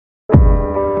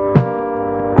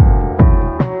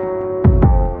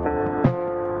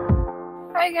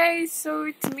guys, so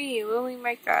it's me, Lily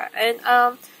Micah, and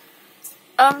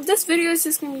this video is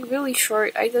just gonna be really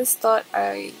short. I just thought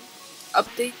I'd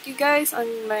update you guys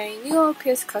on my new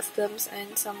LPS customs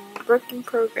and some work in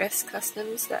progress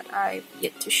customs that I've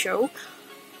yet to show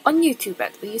on YouTube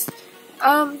at least.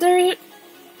 There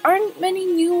aren't many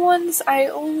new ones. I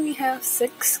only have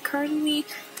 6 currently.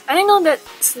 I know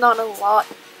that's not a lot,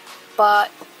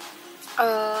 but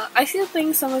I still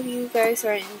think some of you guys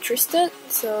are interested,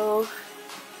 so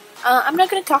I'm not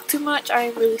gonna talk too much.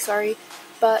 I'm really sorry,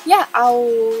 but yeah,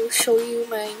 I'll show you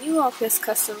my new LPS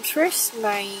customs first.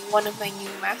 One of my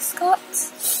new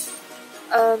mascots,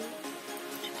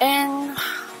 and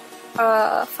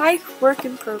 5 work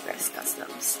in progress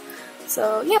customs.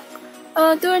 So yep,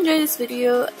 do enjoy this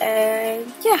video,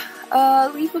 and yeah,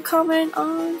 leave a comment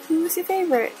on who's your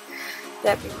favorite.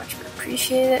 That'd be much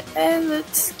appreciated, and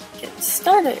let's get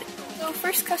started. So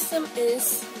first custom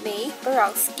is May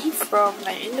Borowski from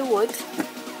Night in the Wood.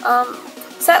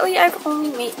 Sadly, I've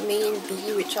only made May and B,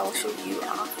 which I'll show you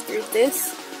after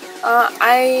this.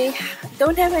 I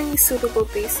don't have any suitable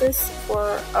bases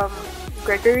for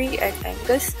Gregory and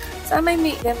Angus, so I might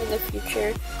make them in the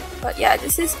future. But yeah,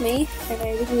 this is May, and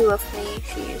I really love May.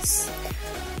 She's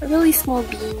a really small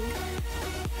bean.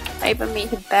 I even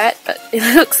made a bat, but it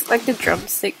looks like a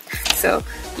drumstick, so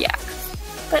yeah.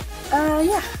 But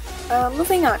yeah,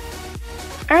 moving on.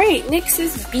 Alright, next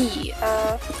is B.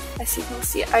 As you can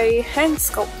see, I hand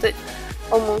sculpted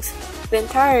almost the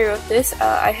entire of this.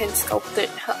 I hand sculpted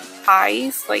her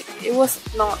eyes, like it was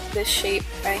not this shape.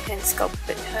 I hand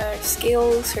sculpted her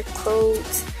scales, her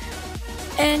clothes,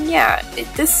 and yeah,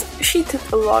 she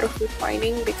took a lot of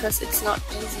refining because it's not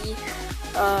easy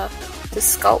to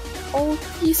sculpt all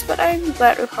of these, but I'm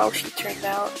glad with how she turned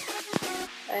out.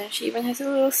 And she even has a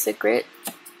little cigarette.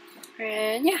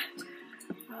 And yeah,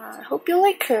 I hope you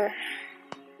like her.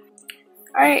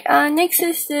 Alright, next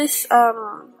is this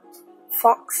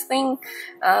fox thing.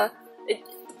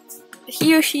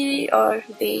 He or she or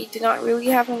they do not really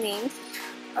have a name.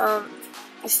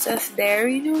 It's just there,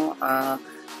 you know.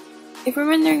 If you're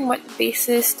wondering what the base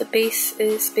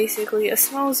is basically a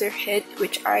Schnauzer head,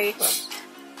 which I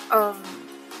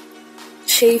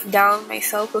shaved down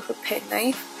myself with a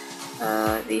penknife.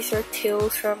 These are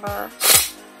tails from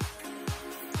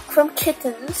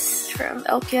kittens, from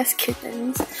LPS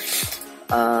kittens.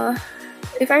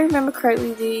 If I remember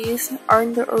correctly, these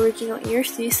aren't the original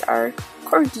ears. These are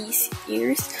Corgi's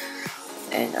ears,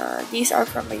 and these are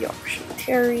from a Yorkshire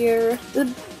Terrier.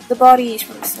 The body is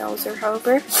from a Schnauzer,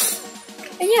 however.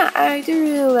 And yeah, I do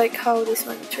really like how this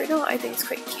one turned out. I think it's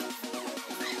quite cute.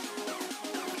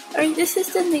 Alright, this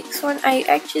is the next one. I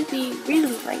actually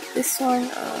really like this one.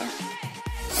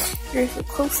 Here's a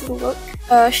closer look.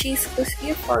 She's supposed to be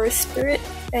a forest spirit,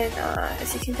 and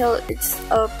as you can tell, it's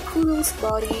a poodle's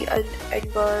body, an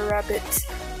Edinburgh rabbit's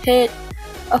head,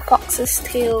 a fox's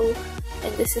tail,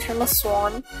 and this is from a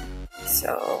swan.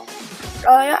 So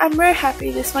yeah, I'm very happy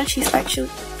with this one.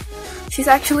 She's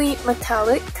actually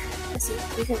metallic, as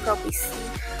you can probably see.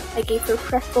 I gave her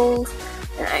freckles,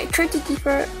 and I tried to give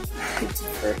her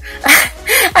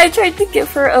I tried to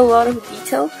give her a lot of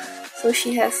detail. So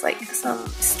she has like some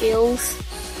scales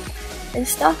and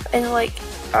stuff, and like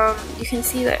you can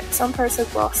see that some parts are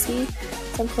glossy,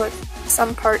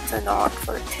 some parts are not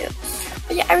for her tail.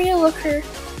 But yeah, I really love her,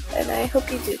 and I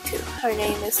hope you do too. Her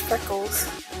name is Freckles.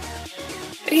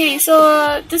 Okay,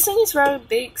 so this thing is rather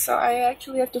big, so I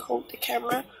actually have to hold the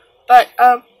camera. But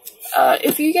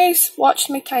if you guys watched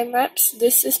my time lapse,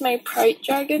 this is my pride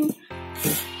dragon,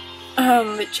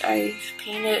 which I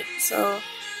painted. So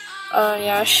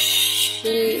yeah,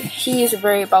 he is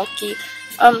very bulky.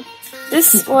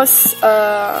 This was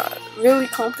really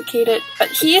complicated, but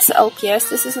he is LPS.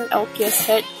 This is an LPS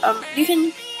head. You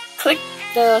can click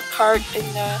the card in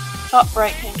the top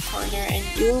right hand corner, and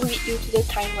it will lead you to the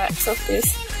time lapse of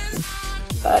this.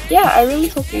 But yeah, I really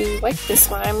hope you like this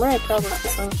one. I'm very proud of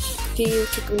this one. It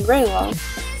took me very long.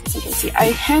 As you can see,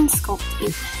 I hand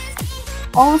sculpted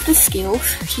all of the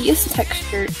scales. He is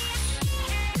textured,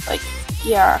 like,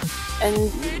 yeah, and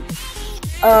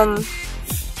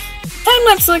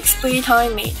time-lapse will explain how I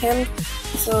made him,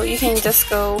 so you can just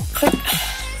go click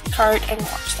card and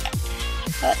watch that.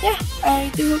 But yeah, I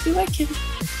do hope you like him.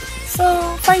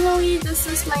 So finally, this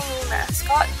is my new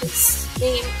mascot. His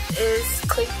name is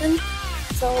Clayton.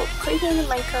 So Clayton and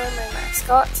Micah are my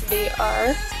mascots. They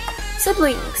are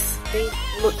siblings. They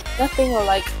look nothing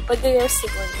alike, but they are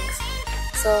siblings.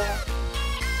 So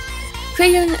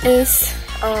Clayton is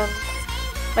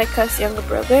Micah's younger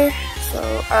brother, so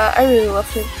I really love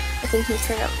him. I think he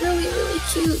turned out really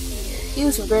cute. He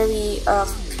was very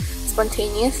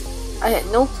spontaneous. I had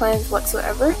no plans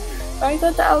whatsoever, but I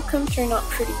thought the outcome turned out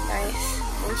pretty nice.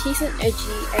 And he's an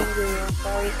edgy, angry little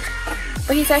boy,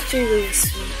 but he's actually really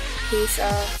sweet. He's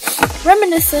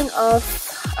reminiscent of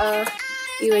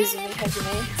Iwaizumi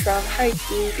Hajime from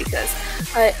Haikyuu, because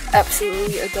I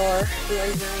absolutely adore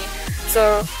Iwaizumi.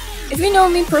 So if you know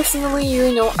me personally,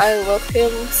 you know I love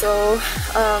him. So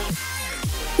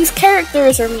his character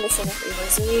is reminiscent of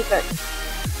Iwaizumi, but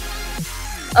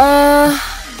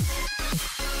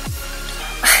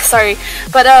sorry,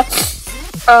 but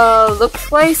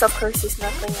looks-wise, of course, he's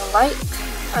nothing alike.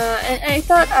 And I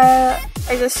thought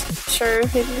I just share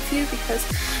him with you because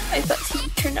I thought he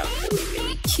turned out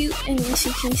really cute. And as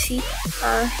you can see,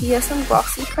 he has some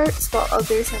glossy parts while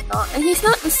others are not. And he's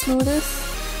not the smoothest,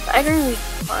 but I don't really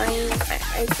mind.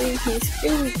 I think he's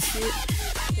really cute.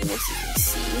 And as you can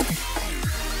see,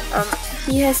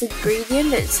 he has a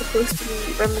gradient that's supposed to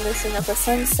be reminiscent of a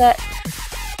sunset.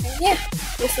 And yeah,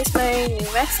 this is my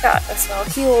new mascot as well.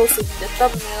 He will also be the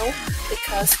thumbnail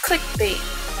because clickbait,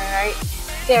 am I right?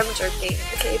 Okay, I'm joking,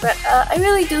 okay, but I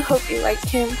really do hope you like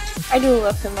him. I do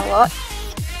love him a lot.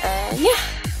 And yeah,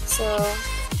 so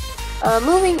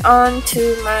moving on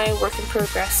to my work in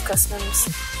progress customs.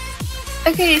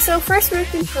 Okay, so first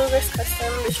work in progress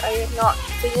custom, which I have not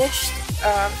finished,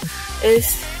 is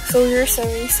Soldier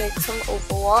 76 from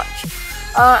Overwatch.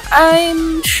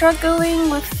 I'm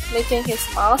struggling with making his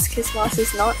mask. His mask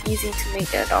is not easy to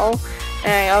make at all.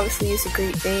 And I obviously used a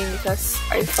Great Dane because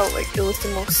I felt like it was the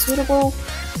most suitable.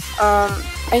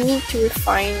 I need to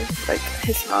refine like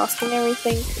his mask and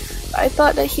everything. But I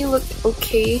thought that he looked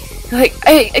okay. Like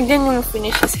I didn't even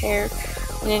finish his hair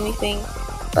and anything.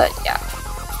 But yeah.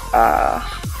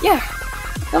 Yeah.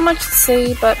 Not much to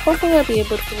say, but hopefully I'll be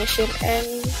able to finish him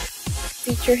and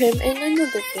feature him in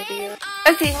another video.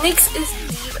 Okay, next is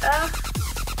Diva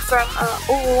from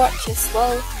Overwatch as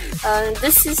well.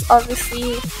 This is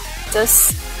obviously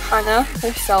just Hana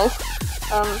herself.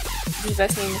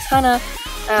 Diva's name is Hana,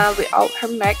 without her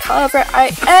mech. However,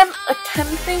 I am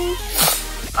attempting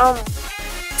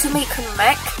to make her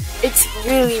mech. It's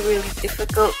really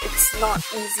difficult. It's not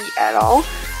easy at all.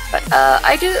 But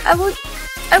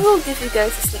I will give you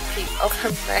guys a sneak peek of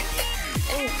her mech.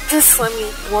 And just let me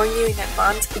warn you in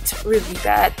advance, it's really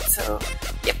bad. So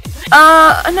yep.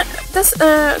 And just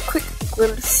a quick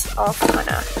glimpse of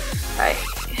Hana.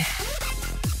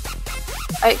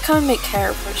 I can't make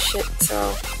hair for shit,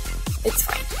 so it's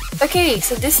fine. Okay,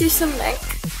 so this is the mech.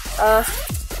 I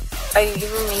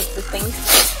even made the things.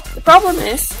 The problem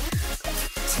is,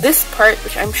 this part,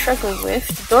 which I'm struggling with,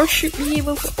 the door should be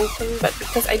able to open, but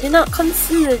because I did not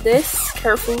consider this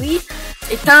carefully,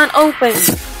 it can't open.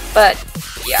 But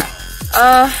yeah,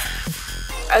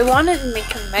 I wanted to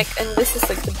make a mech, and this is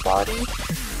like the body,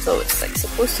 so it's like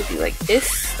supposed to be like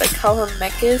this, like how her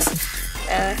mech is.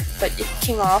 But it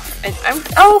came off, and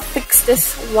I'll fix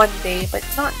this one day, but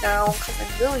not now because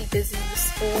I'm really busy with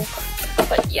school.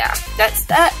 But yeah, that's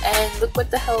that, and look what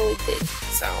the hell it did.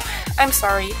 So I'm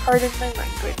sorry, pardon my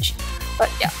language. But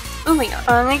yeah, moving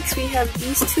on. Next we have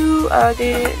these two.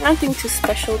 They're nothing too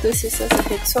special. This is as a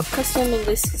Hit Swap custom, and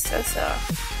this is as a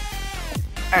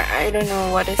I don't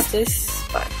know what is this,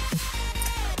 but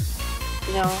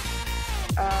you know,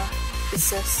 it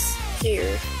says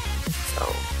here. So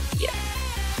yeah.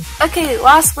 Okay,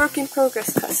 last work in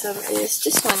progress custom is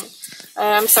this one.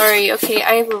 I'm sorry, okay,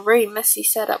 I have a very messy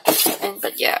setup,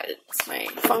 but yeah, it's my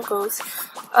Funkos.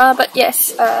 But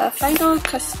yes, final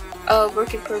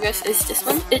work in progress is this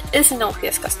one. It is an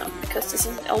LPS custom, because this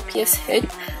is an LPS head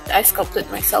that I sculpted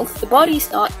myself. The body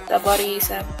is not, the body is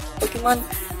Pokemon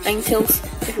Ninetales,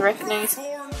 if you recognize.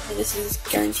 And this is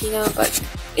Garantina, but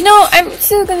you know, I'm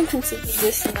still gonna consider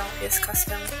this an LPS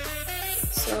custom.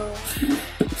 So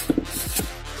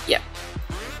yeah,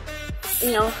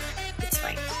 you know, it's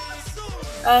fine.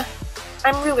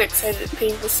 I'm really excited to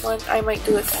paint this one. I might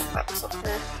do a time-lapse of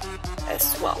her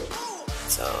as well.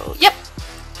 So, yep.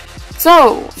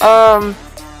 So,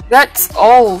 that's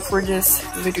all for this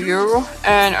video,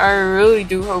 and I really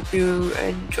do hope you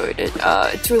enjoyed it.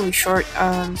 It's really short.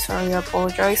 Sorry, I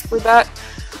apologize for that.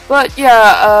 But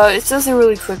yeah, it's just a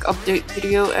really quick update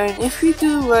video, and if you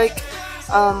do like,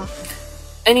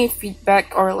 any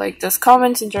feedback or like just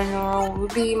comments in general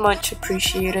would be much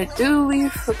appreciated. Do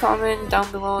leave a comment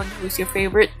down below on who's your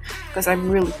favorite, because I'm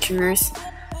really curious.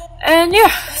 And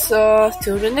yeah, so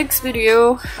till the next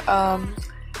video,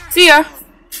 see ya!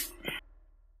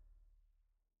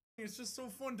 It's just so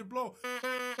fun to blow.